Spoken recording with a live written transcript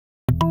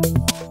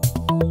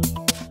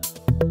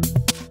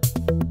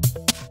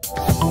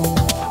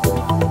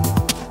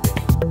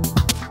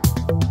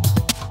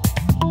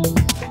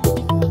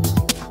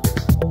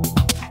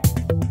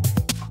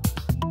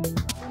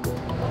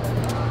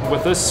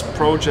this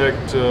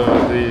project,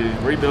 the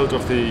rebuild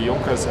of the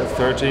Junkers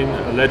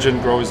F13, a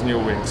legend grows new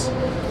wings.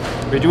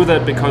 We do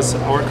that because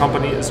our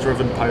company is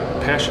driven by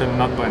passion,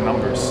 not by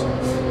numbers.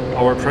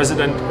 Our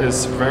president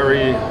is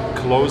very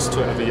close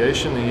to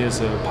aviation. He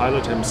is a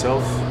pilot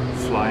himself,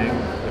 flying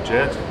a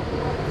jet.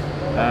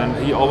 And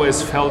he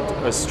always felt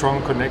a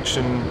strong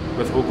connection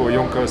with Hugo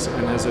Junkers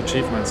and his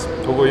achievements.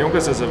 Hugo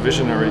Junkers is a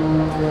visionary.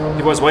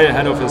 He was way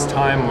ahead of his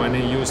time when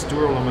he used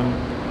Duralumin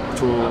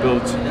to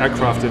build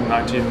aircraft in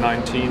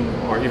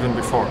 1919 or even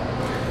before.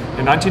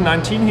 In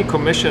 1919 he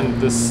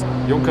commissioned this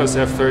Junkers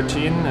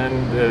F13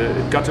 and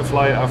it got to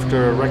fly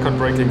after a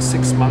record-breaking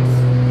 6 months,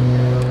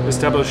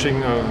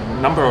 establishing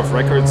a number of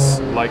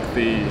records like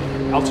the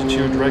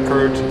altitude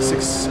record,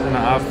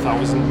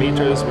 6,500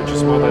 meters, which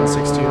is more than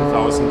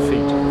 16,000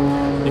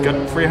 feet. He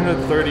got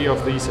 330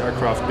 of these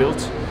aircraft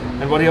built,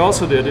 and what he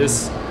also did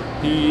is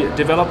he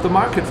developed the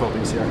market for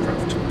these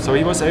aircraft. So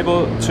he was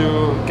able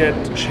to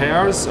get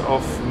shares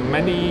of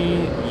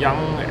many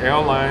young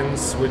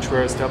airlines which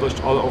were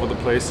established all over the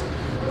place,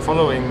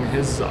 following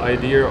his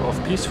idea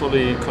of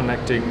peacefully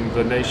connecting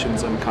the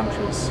nations and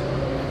countries.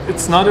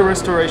 It's not a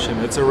restoration,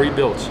 it's a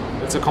rebuild.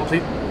 It's a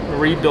complete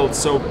rebuild.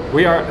 So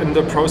we are in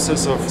the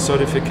process of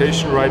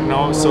certification right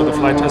now, so the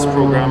flight test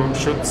program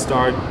should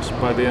start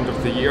by the end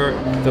of the year.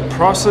 The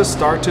process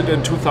started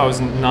in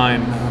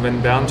 2009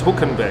 when Bernd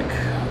Huckenbeck,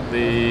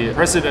 the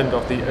president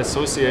of the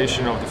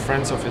Association of the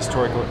Friends of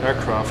Historical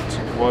Aircraft,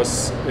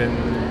 was in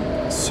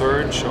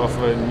search of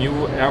a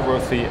new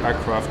airworthy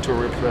aircraft to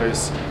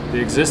replace the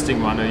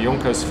existing one, a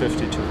Junkers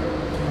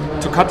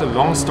F13. To cut a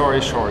long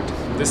story short,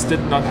 this did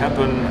not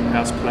happen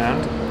as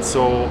planned,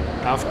 so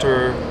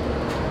after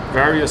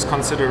various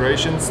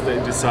considerations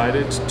they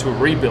decided to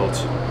rebuild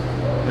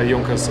a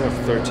Junkers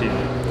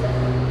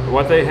F13.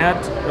 What they had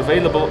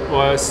available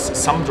was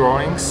some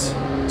drawings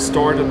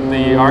stored in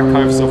the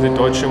archives of the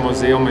Deutsche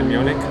Museum in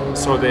Munich,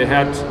 so they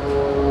had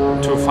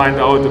to find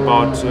out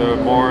about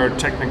more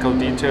technical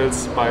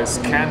details by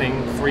scanning,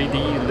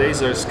 3D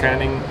laser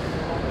scanning,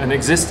 an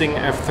existing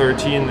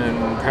F13 in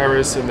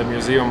Paris in the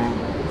museum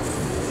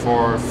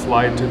for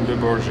flight in Le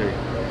Bourget.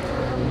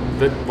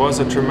 That was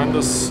a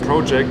tremendous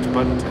project,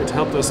 but it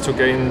helped us to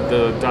gain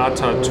the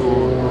data to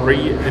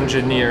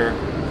re-engineer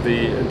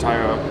the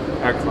entire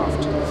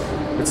aircraft.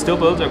 It's still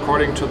built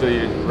according to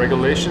the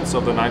regulations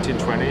of the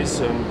 1920s,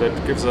 and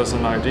that gives us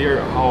an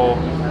idea how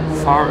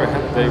far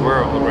ahead they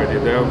were already.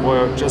 There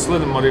were just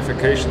little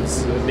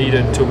modifications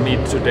needed to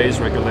meet today's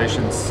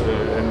regulations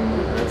in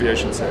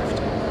aviation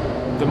safety.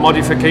 The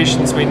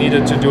modifications we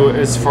needed to do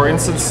is, for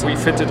instance, we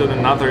fitted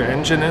another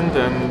engine in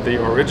than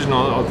the original,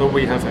 although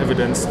we have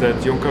evidence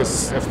that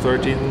Junkers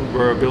F13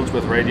 were built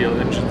with radial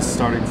engines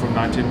starting from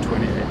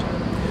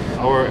 1928.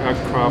 Our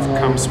aircraft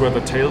comes with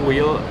a tail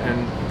wheel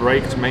and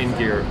braked main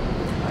gear.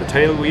 The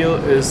tail wheel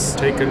is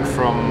taken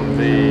from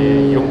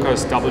the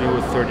Junkers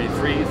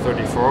W33,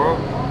 34,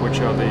 which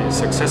are the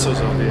successors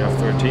of the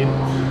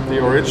F13.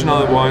 The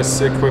original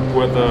was equipped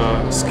with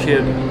a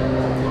skid.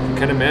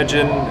 You can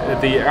imagine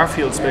the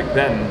airfields back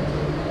then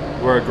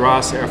were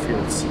grass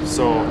airfields,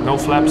 so no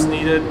flaps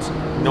needed,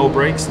 no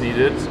brakes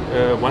needed.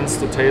 Once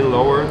the tail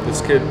lowered, the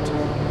skid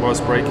was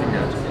braking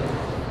it.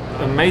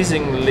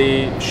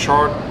 Amazingly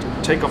short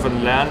takeoff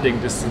and landing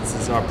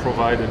distances are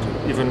provided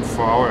even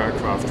for our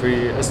aircraft.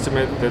 We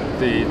estimate that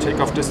the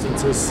takeoff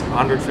distance is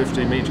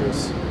 150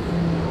 meters.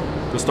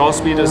 The stall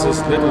speed is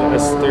as little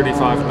as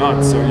 35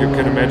 knots, so you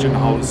can imagine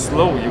how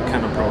slow you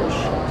can approach.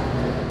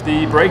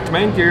 The braked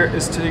main gear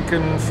is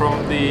taken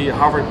from the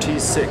Harvard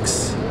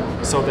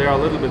T6, so they are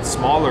a little bit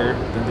smaller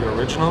than the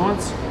original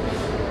ones.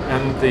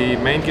 And the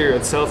main gear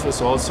itself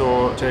is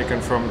also taken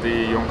from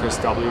the Junkers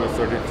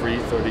W33,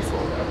 34.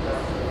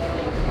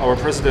 Our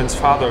president's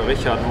father,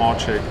 Richard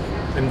Morczek,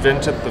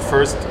 invented the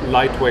first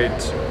lightweight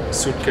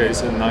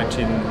suitcase in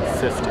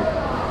 1950.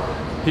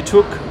 He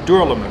took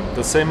Duralumin,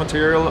 the same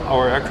material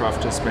our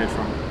aircraft is made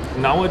from.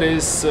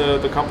 Nowadays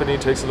the company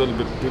takes a little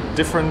bit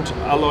different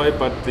alloy,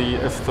 but the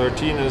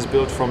F13 is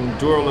built from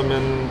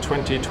Duralumin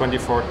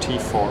 2024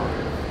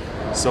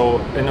 T4. So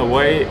in a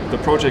way the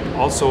project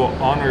also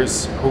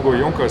honors Hugo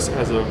Junkers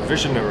as a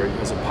visionary,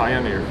 as a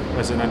pioneer,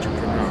 as an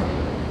entrepreneur.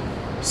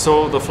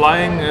 So the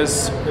flying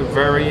is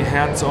very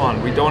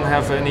hands-on. We don't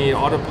have any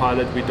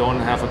autopilot, we don't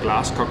have a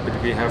glass cockpit,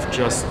 we have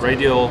just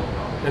radial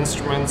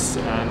instruments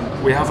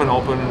and we have an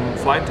open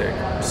flight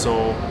deck.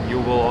 So you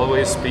will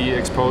always be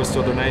exposed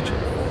to the nature.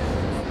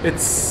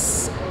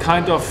 It's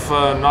kind of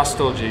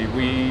nostalgia.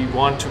 We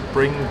want to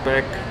bring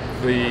back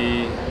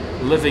the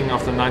living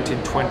of the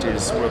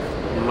 1920s with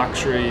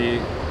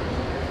luxury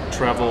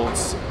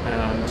travels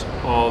and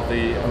all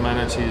the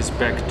amenities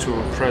back to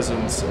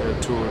presence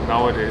to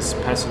nowadays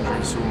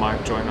passengers who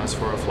might join us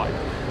for a flight.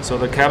 So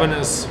the cabin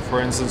is,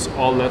 for instance,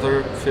 all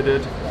leather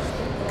fitted,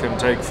 can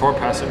take 4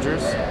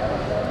 passengers,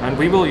 and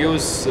we will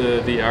use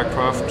the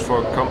aircraft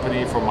for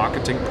company, for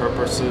marketing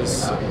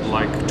purposes,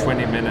 like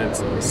 20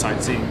 minutes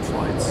sightseeing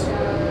flights.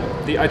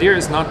 The idea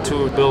is not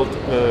to build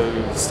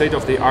a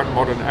state-of-the-art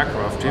modern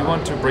aircraft. We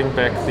want to bring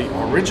back the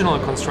original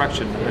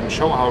construction and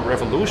show how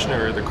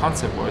revolutionary the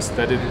concept was,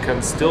 that it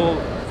can still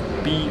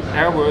be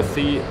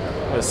airworthy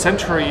a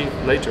century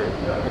later,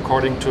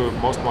 according to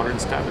most modern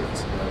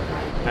standards.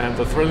 And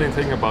the thrilling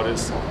thing about it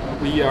is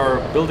we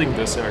are building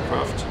this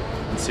aircraft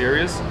in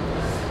series,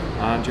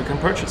 and you can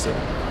purchase it.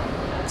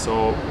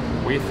 So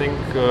we think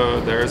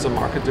there is a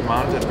market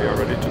demand and we are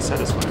ready to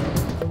satisfy it.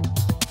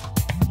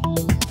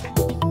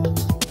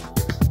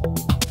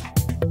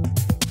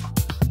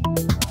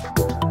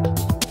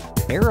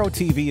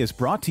 Aero-TV is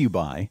brought to you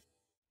by...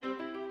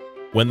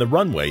 When the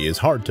runway is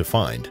hard to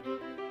find.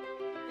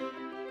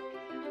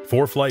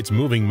 4Flight's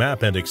moving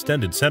map and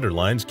extended center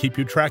lines keep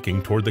you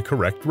tracking toward the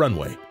correct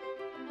runway.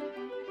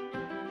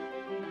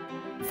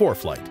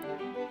 4Flight,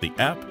 the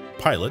app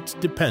pilots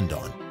depend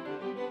on.